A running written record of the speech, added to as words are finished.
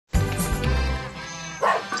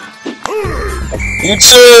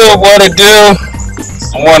YouTube, what it do?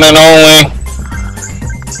 One and only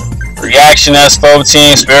Reaction Espo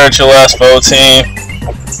team, Spiritual Espo team.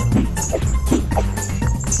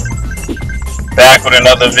 Back with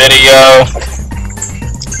another video.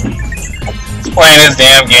 Just playing this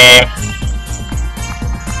damn game.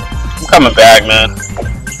 I'm coming back, man.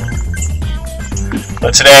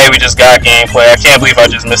 But today we just got gameplay. I can't believe I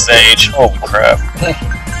just missed the H. Holy crap.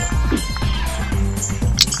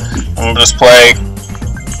 I'm gonna just play.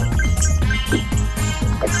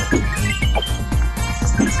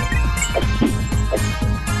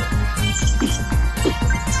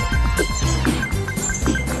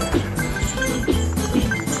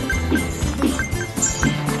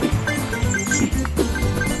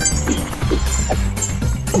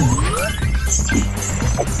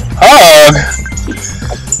 Hug?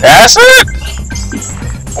 That's it?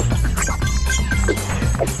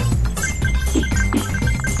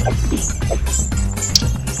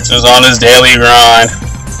 Just on his daily grind.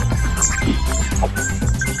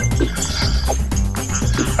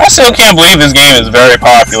 I still can't believe this game is very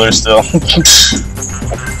popular still.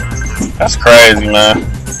 That's crazy, man.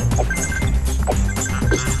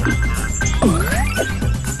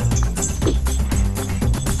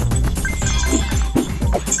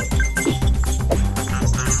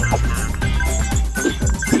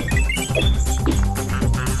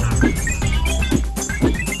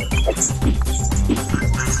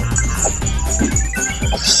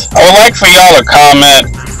 I would like for y'all to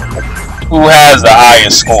comment who has the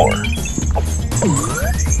highest score.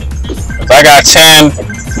 I got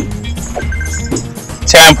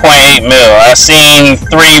 10.8 mil. I seen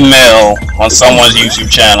 3 mil on someone's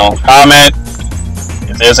YouTube channel. Comment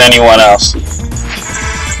if there's anyone else.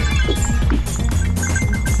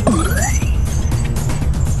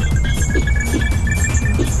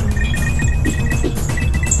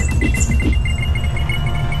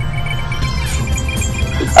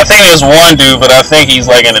 I think there's one dude, but I think he's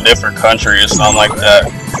like in a different country or something like that.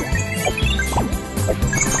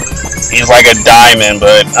 He's like a diamond,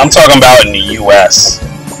 but I'm talking about in the US.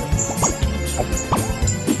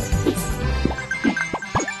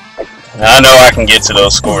 And I know I can get to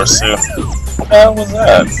those scores too. What the hell was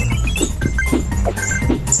that?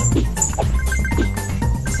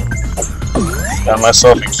 Got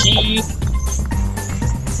myself a key.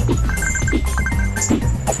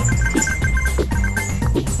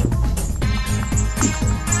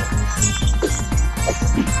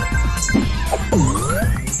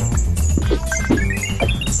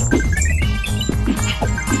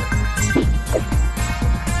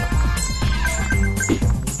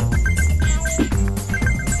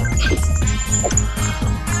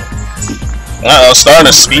 Uh-oh, starting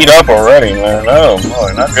to speed up already, man. Oh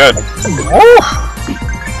boy, not good. Woo!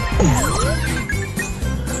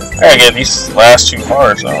 I gotta get these last 2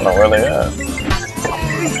 parts. I don't know where they at.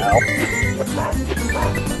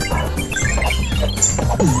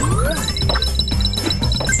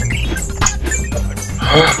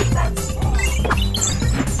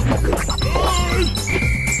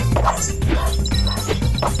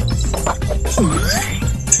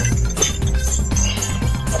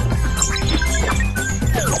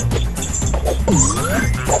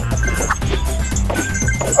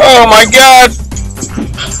 Oh my god!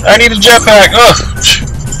 I need a jetpack! Ugh!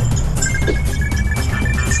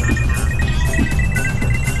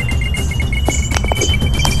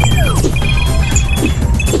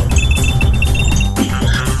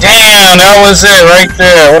 Damn, that was it right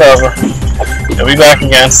there. Whatever. He'll be back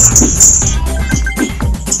again.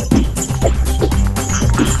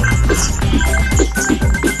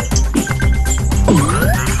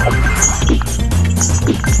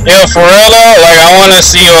 Yo, for real though, like I want to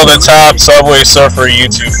see all the top Subway Surfer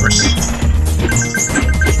YouTubers.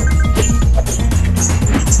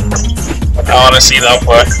 I want to see them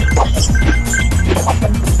play.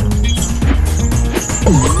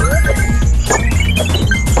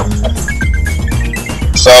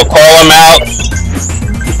 So call them out.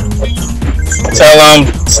 Tell them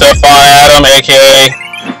Stefan Adam, aka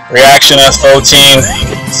Reaction Espo team,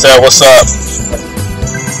 said what's up.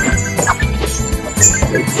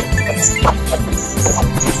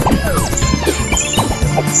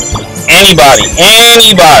 Anybody.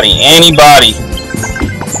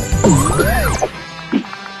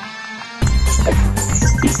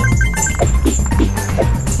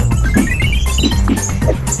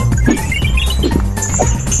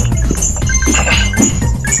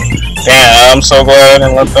 Damn, I'm so glad I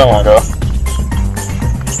didn't let that one go.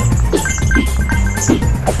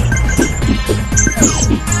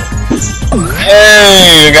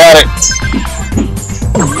 Hey, you got it.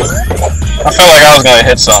 I felt like I was gonna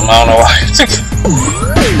hit something. I don't know why.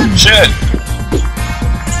 Shit.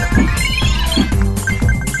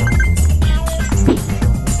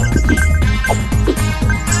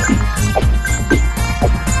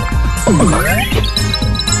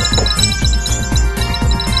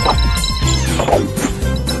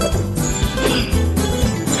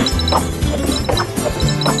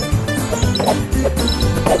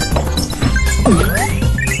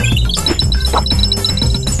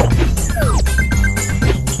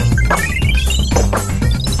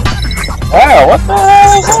 Wow, what the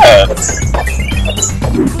hell is that?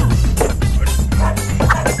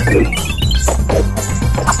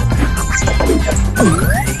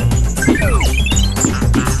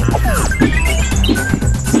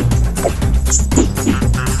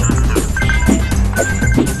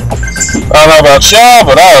 I don't know about y'all,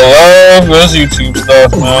 but I love this YouTube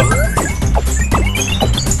stuff, man.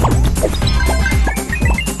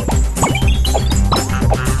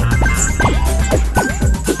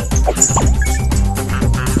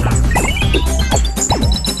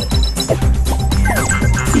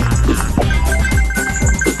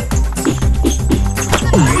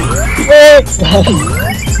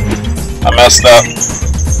 I messed up.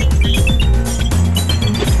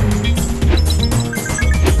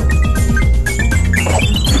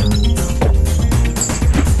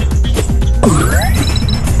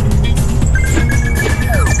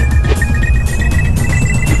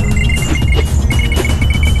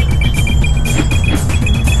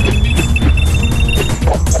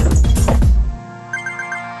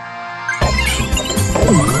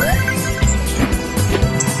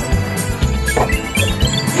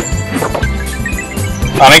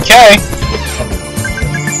 $100K.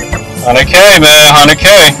 $100K, man. $100K.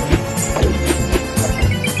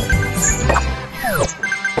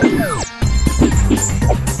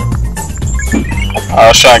 I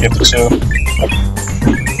was trying to get the 2.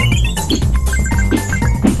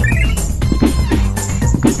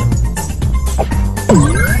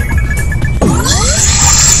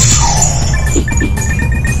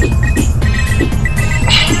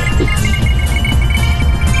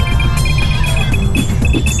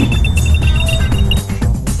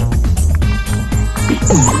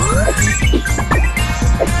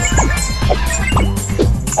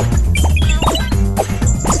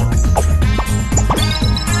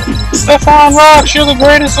 Stefan Rocks, you're the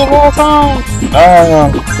greatest of all time.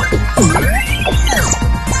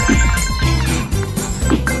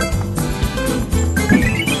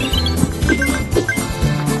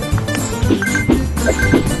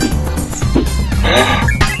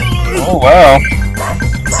 Oh wow!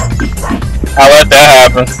 I let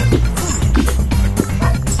that happen.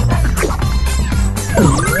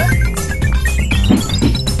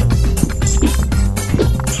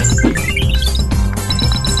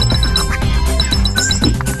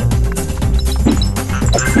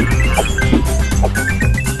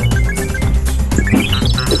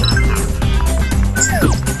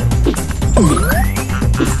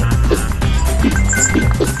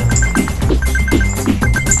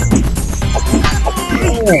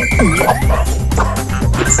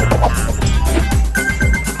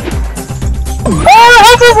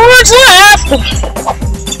 Hoverboards left!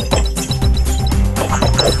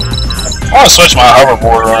 I want to switch my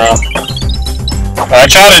hoverboard around. I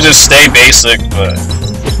try to just stay basic, but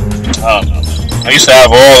I don't know. I used to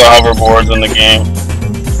have all the hoverboards in the game.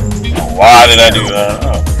 Why did I do that?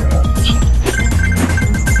 Oh.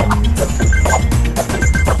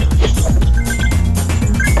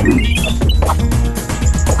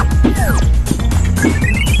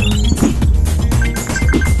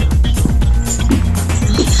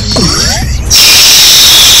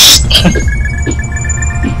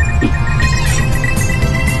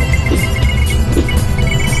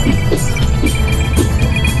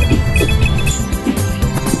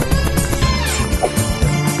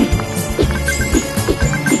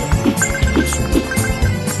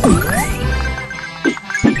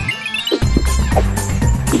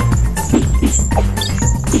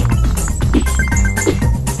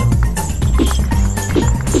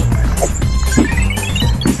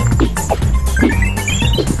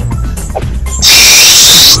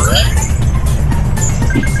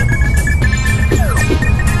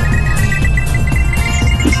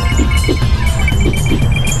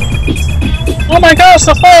 Oh my gosh,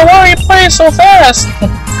 the fire, why are you playing so fast?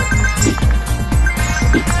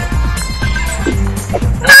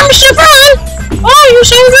 I'm Siobhan! Oh, you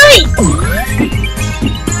sound great!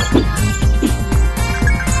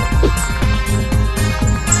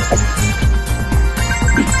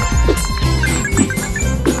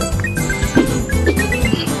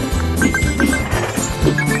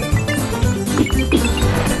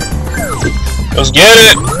 Let's get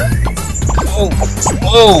it! Oh,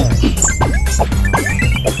 whoa!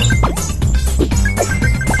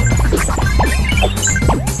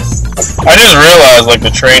 I just realized, like, the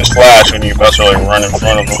trains flash when you about to, like, run in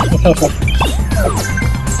front of them.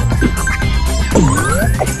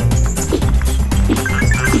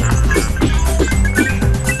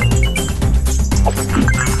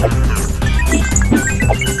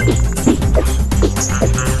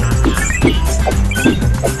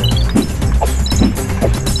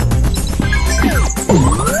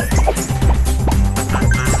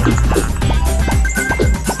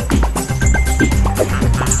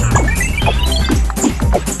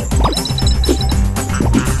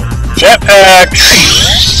 Jetpack!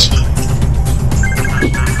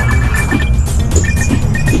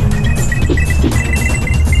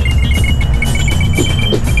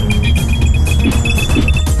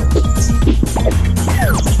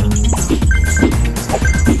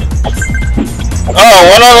 Oh,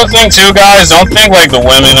 one other thing too, guys, don't think like the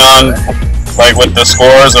women on, like with the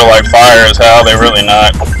scores are like fire as hell, they're really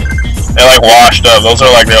not. They're like washed up, those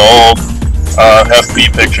are like their old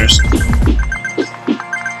FB pictures.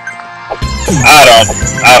 I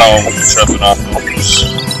don't tripping off those.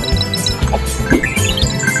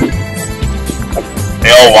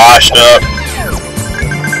 They all washed up.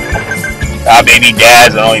 Got baby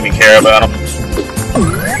dads, I don't even care about them.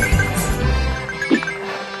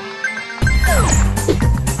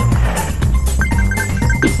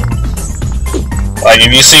 Like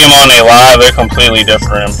if you see them on a live, they're completely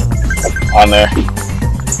different on there.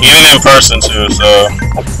 Even in person too, so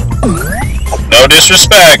no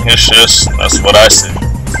disrespect, it's just, that's what I see.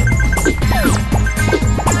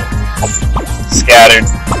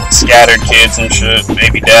 Scattered kids and shit.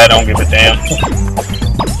 Baby dad don't give a damn.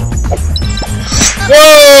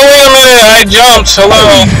 Whoa, wait a minute, I jumped,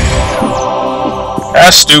 hello.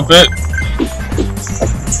 That's stupid.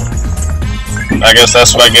 I guess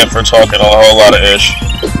that's what I get for talking a whole lot of ish.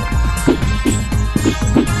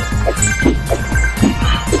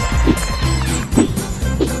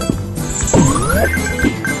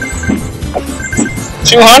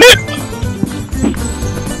 $200?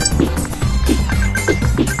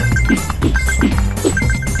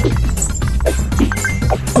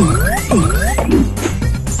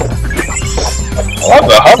 I love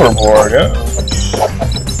the hoverboard, yeah.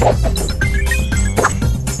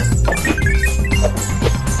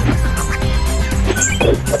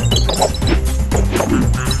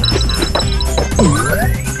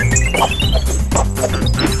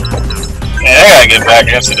 Man, I gotta get back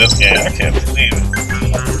into this game. I can't believe it.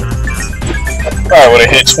 Probably would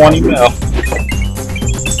have hit 20 mil.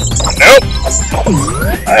 Nope.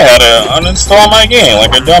 I had to uninstall my game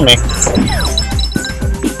like a dummy.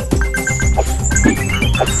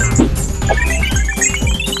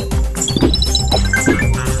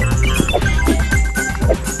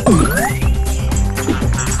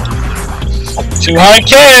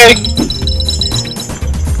 $200K.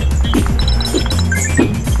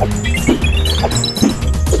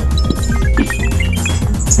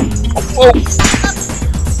 Whoa.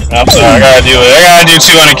 I'm sorry, I gotta do it. I gotta do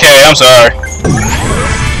 200K, I'm sorry.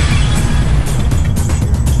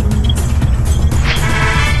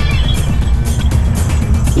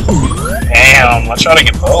 Damn, I try to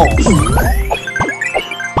get both.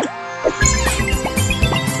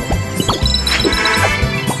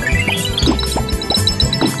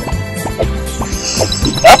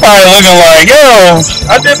 I'm probably looking like, yo,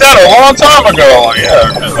 I did that a long time ago. Like,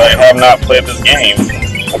 yeah, because I have not played this game.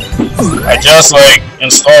 I just like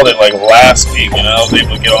installed it like last week and I was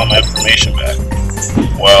able to get all my information back.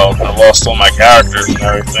 Well, I lost all my characters and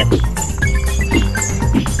everything.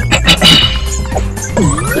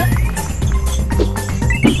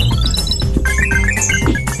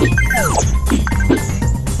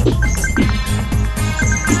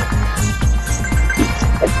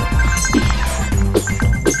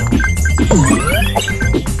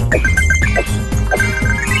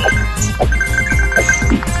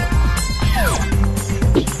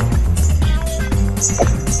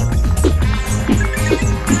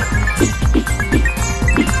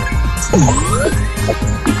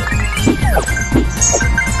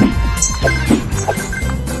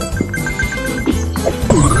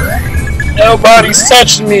 Nobody's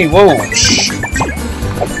touching me. Whoa.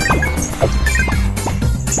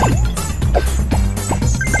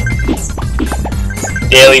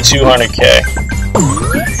 Daily 200K.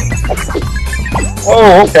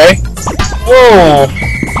 Whoa, okay. Whoa.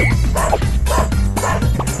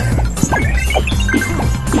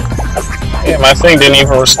 Yeah, my thing didn't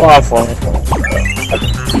even respond for me.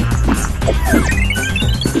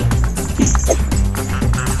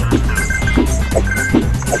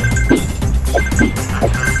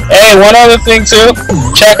 hey, one other thing too.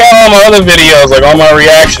 Check out all my other videos, like all my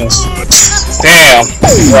reactions. Damn.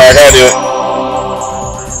 Alright, I gotta do it.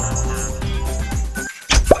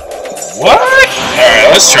 What?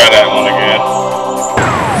 Alright, let's try that one again.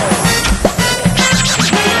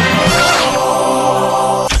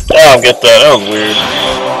 I don't get that. That was weird.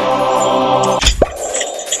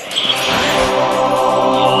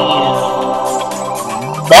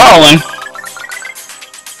 Balling.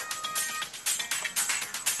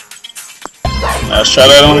 Let's try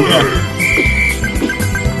that one again.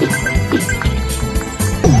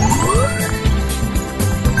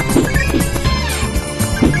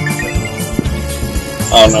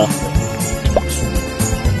 Oh no.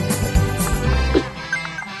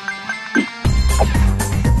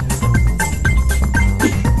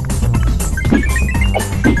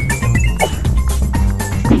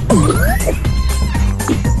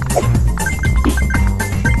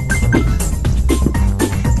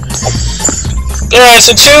 Alright,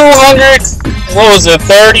 so 200, what was it,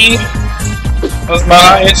 30? Was my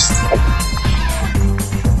highest.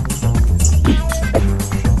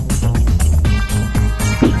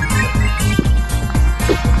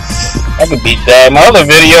 I could beat that. My other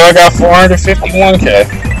video, I got 451k.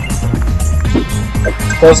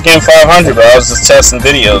 Close to getting 500, but I was just testing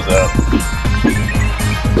videos out.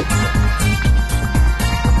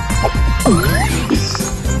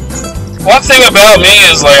 One thing about me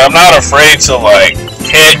is, like, I'm not afraid to, like,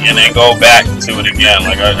 hit and then go back to it again.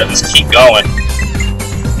 Like, I just keep going.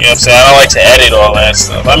 You know what I'm saying? I don't like to edit all that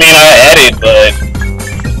stuff. I mean, I edit, but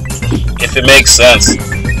if it makes sense.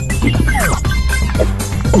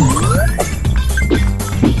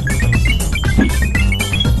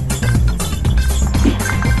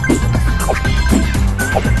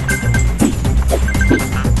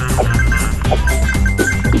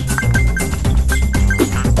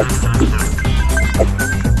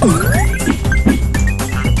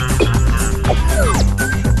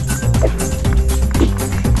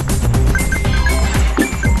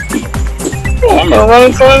 I'm gonna run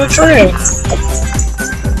in front of the train.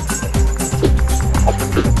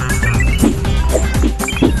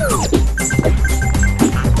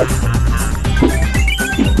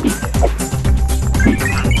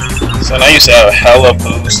 So I used to have a hella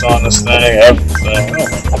boost on this thing, everything.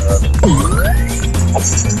 Oh my god.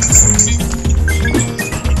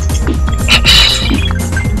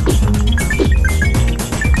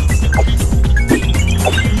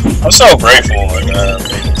 I'm so grateful like I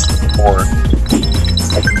made this board.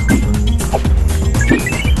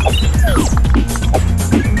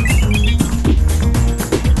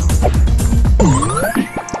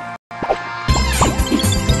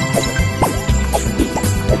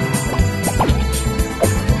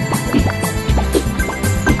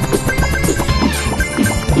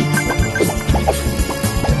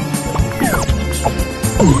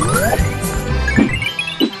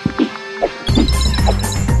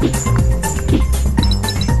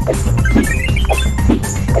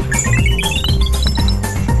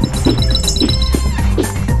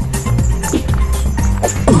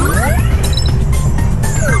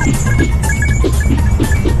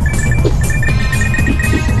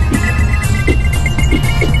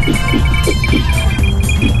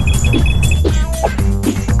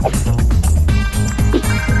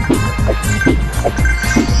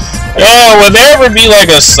 Yeah, would there ever be like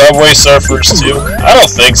a Subway Surfers 2? I don't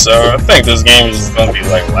think so. I think this game is gonna be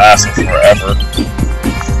like lasting forever.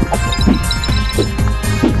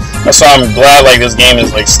 That's why I'm glad like this game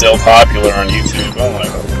is like still popular on YouTube. Oh my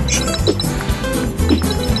god.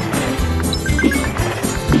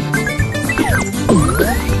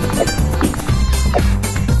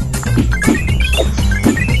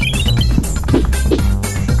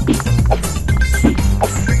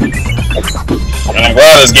 And I'm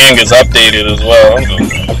glad this game gets updated as well.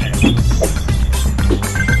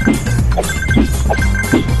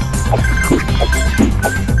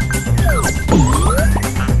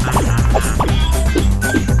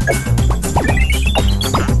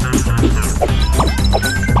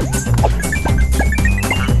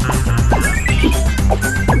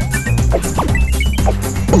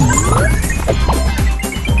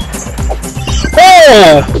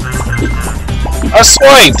 Oh! I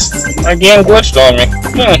swiped! My game glitched on me.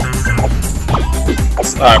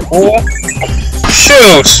 That's not cool.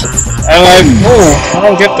 Shoot! I'm like, ooh, I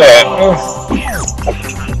don't get that. Ooh.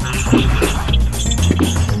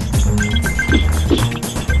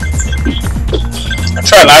 I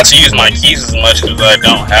try not to use my keys as much because I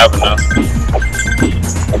don't have enough.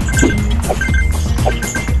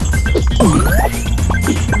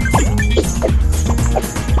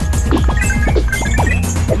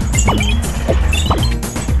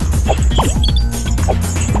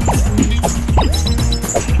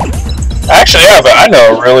 Actually, yeah, but I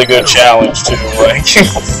know a really good challenge too. Like,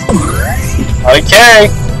 okay,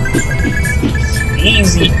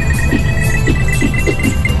 easy.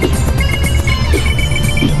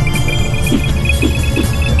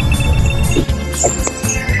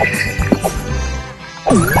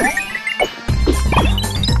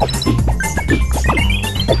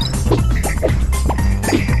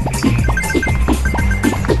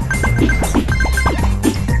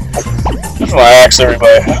 I asked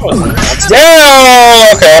everybody.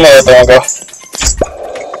 Yeah! Okay, I'm gonna let that one go.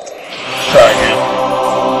 Try again.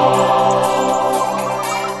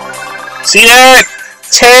 See that?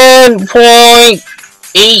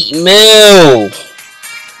 10.8 mil.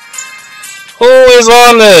 Who is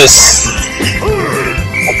on this?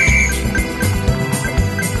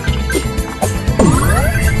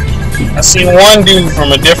 I see one dude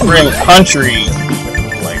from a different country.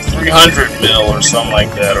 300 mil or something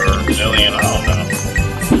like that, or a million, I don't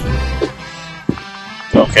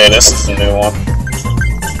know. Okay, this is the new one.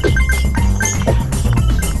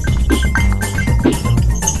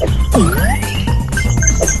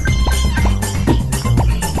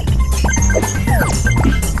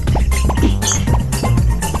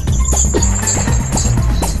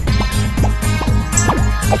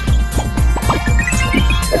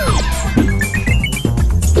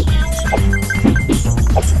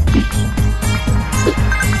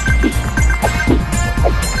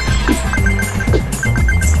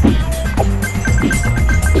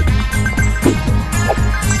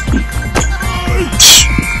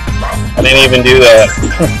 I didn't even do that.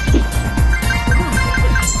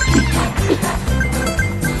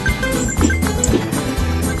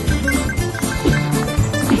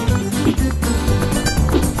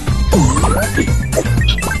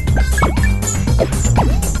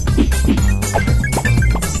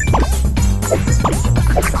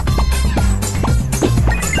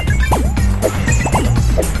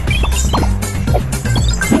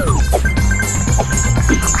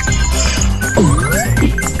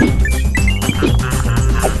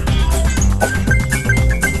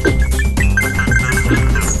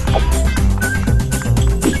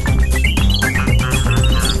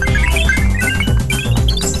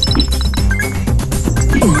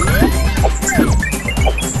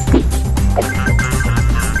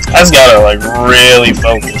 I just gotta like really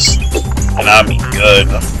focus, and I'll be good.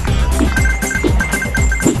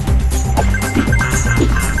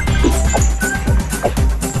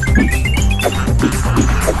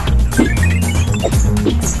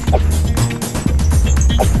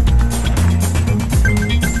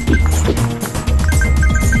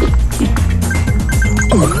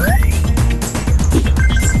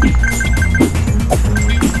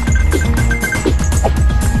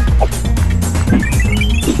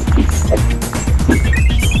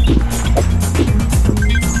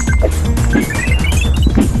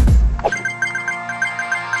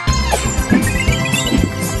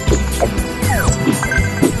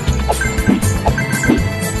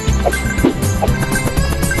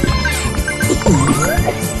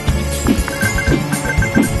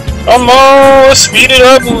 Come on, let's speed it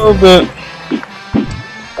up a little bit.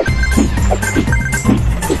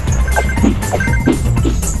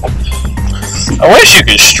 I wish you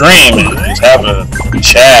could stream and just have a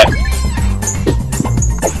chat.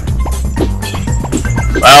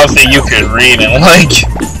 I don't think you could read and like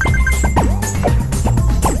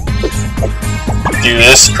do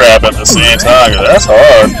this crap at the same time, 'cause that's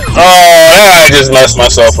hard. Oh, I just messed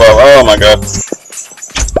myself up. Oh my god.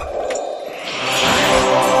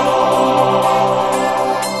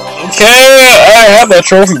 Okay, I had that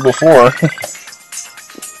trophy before.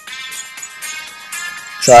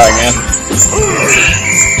 Try again.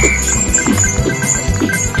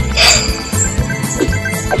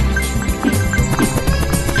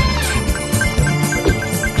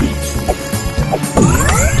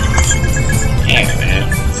 Damn it, man.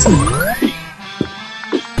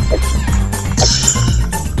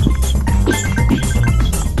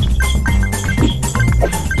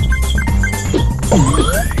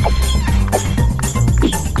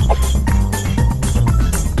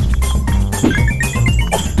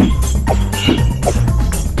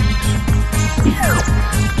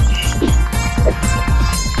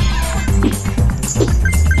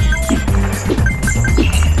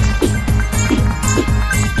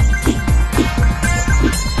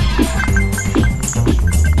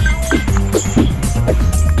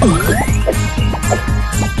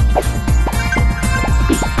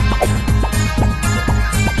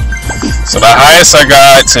 So the highest I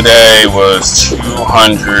got today was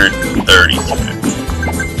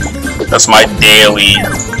 230K. That's my daily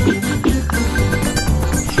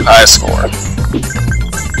high score.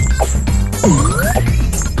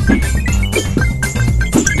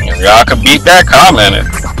 Y'all can beat that comment.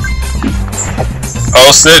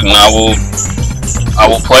 Post it, and I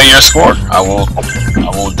will play your score. I will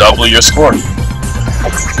double your score.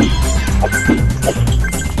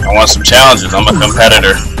 I want some challenges. I'm a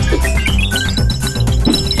competitor.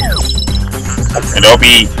 And don't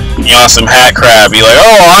be on some hat crap. Be like,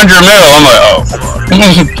 oh, 100 mil. I'm like, oh, fuck.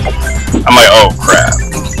 I'm like, oh, crap.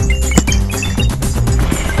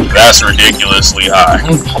 That's ridiculously high.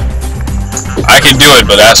 I can do it,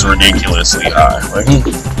 but that's ridiculously high. Like,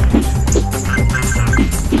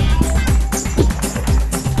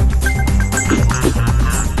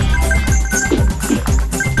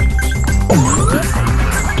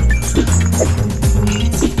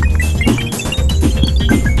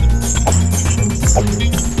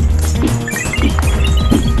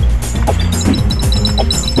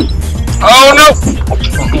 oh no!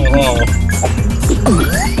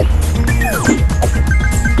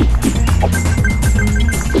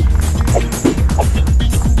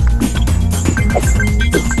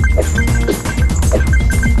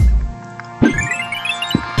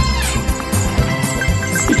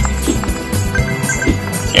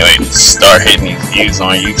 Can't wait to start hitting these views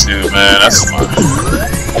on YouTube, man. That's what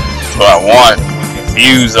I want.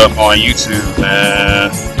 Views up on YouTube,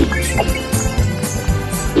 man.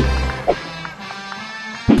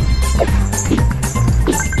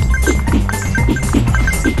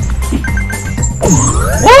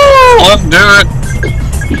 Woo! Let's do it.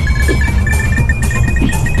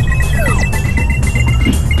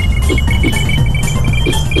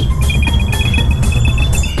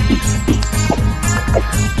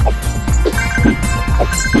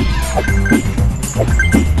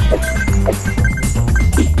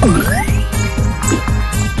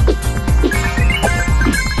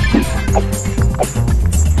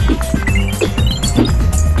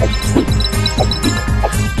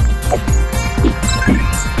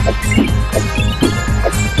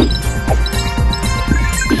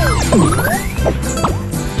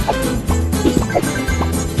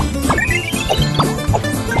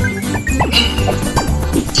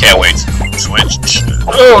 Can't wait to switch.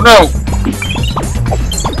 Oh no!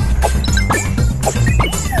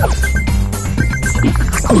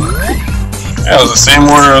 That was the same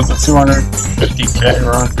order as the 250k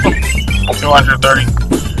run. 230.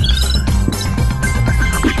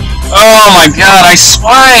 Oh my god, I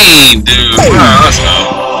swiped, dude. Let's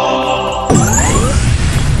go.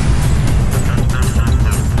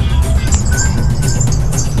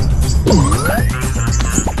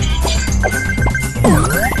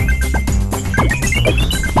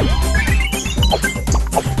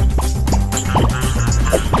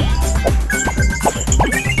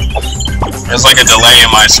 There's like a delay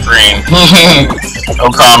in my screen. No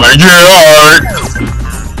comment. You're hard.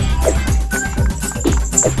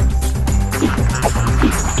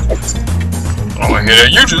 Oh my god,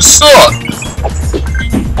 you just suck.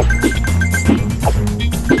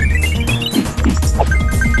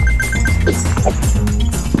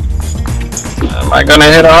 Am I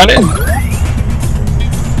gonna hit on it?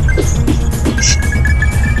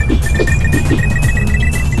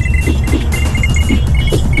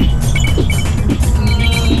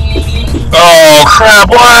 Oh crap,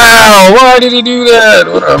 wow! Why did he do that?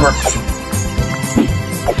 Whatever.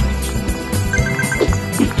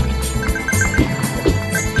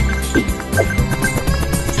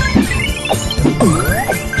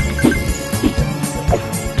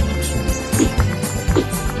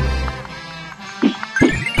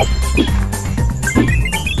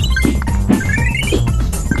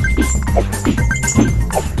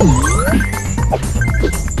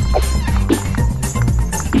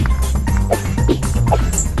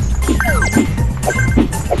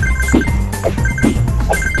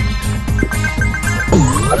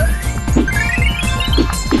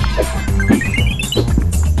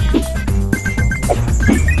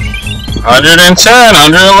 $110,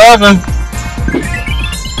 $111.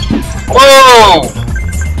 Whoa!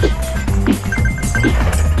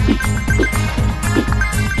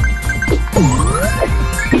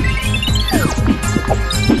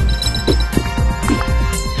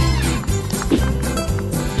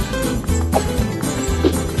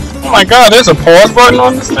 Oh my god, there's a pause button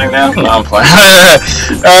on this thing now? No, I'm playing.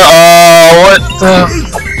 What the...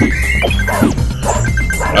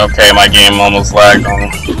 Okay, my game almost lagged on me.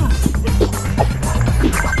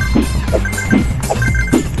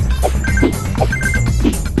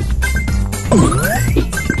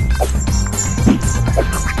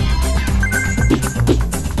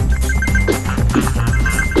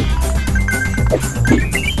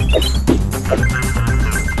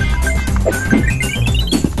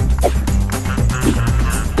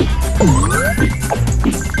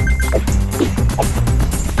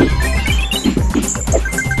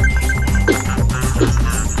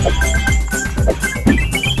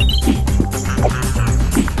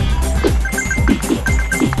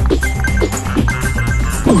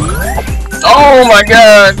 my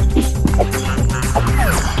god.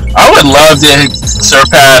 I would love to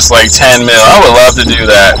surpass like 10 mil. I would love to do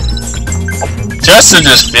that.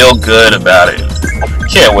 Just feel good about it.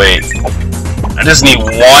 Can't wait. I just need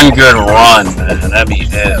one good run, man. That'd be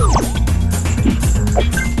it.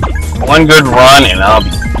 One good run and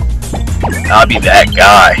I'll be that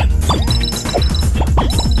guy.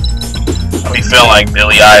 I'll be feeling like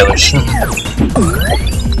Billie Eilish.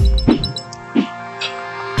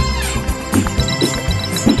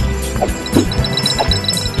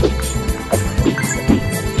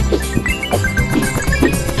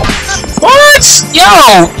 What? Yo!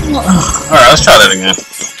 Alright, let's try that again.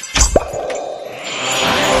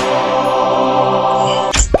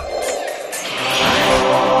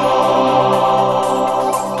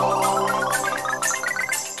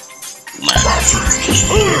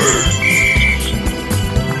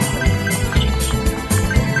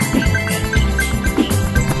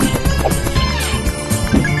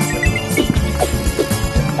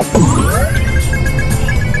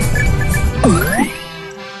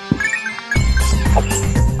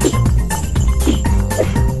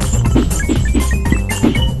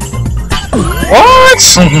 What?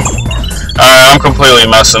 Alright, I'm completely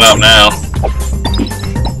messing up now.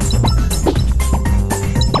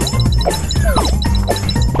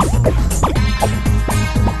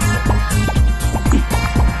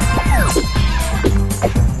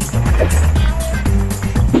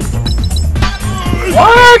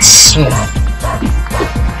 What?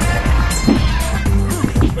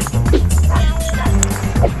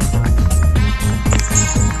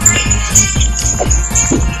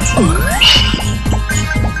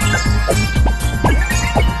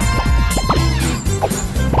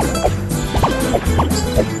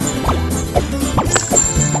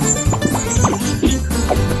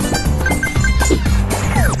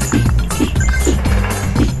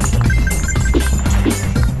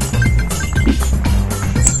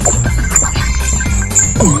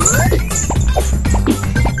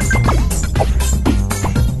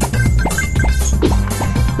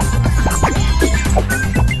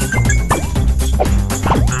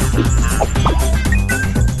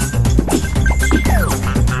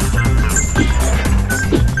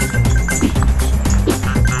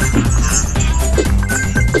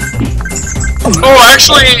 Oh,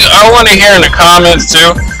 actually, I want to hear in the comments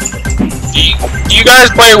too. Do you guys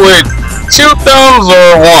play with 2 thumbs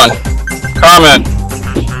or 1? Comment.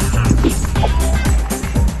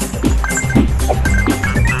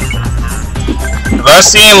 Cause I've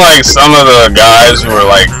seen like some of the guys who are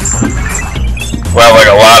like, who have like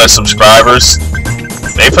a lot of subscribers.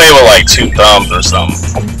 They play with like 2 thumbs or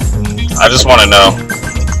something. I just want to know.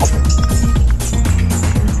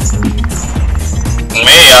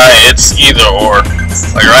 Me, it's either or.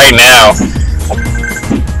 Like right now,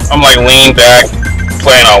 I'm like lean back,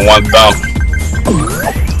 playing on 1 thumb.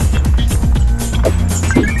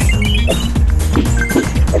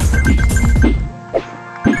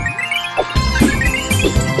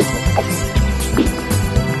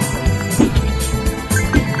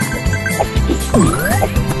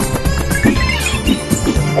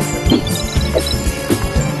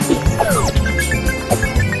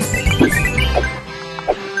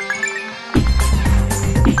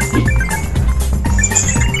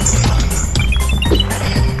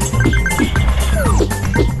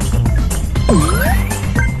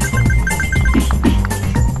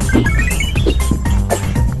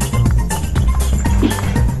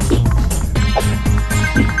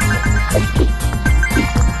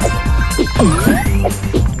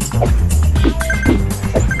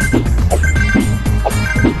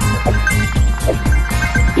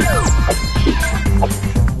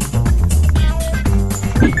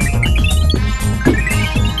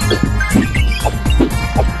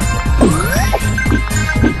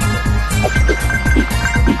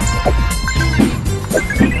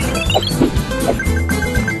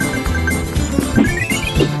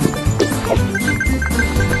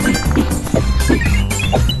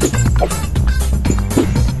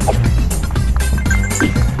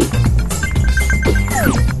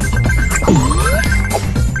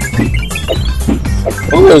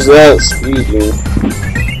 Who is that speaking?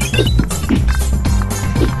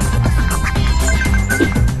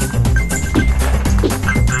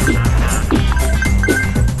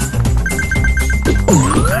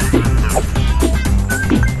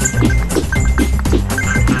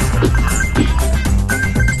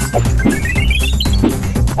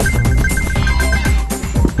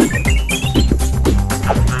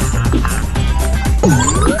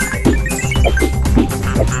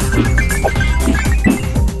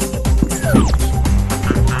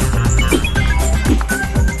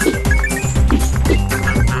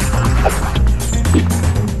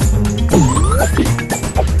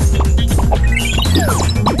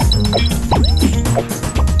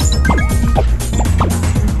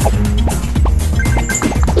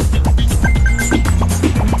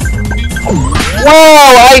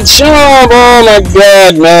 Wow, I jump! Oh my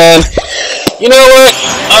god, man. You know what?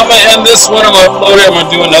 I'm gonna end this one. I'm gonna upload it. I'm gonna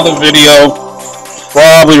do another video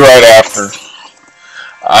probably right after.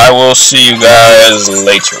 I will see you guys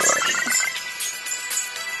later.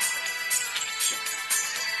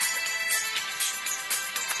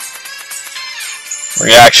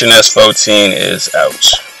 Reaction S14 is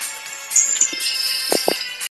out.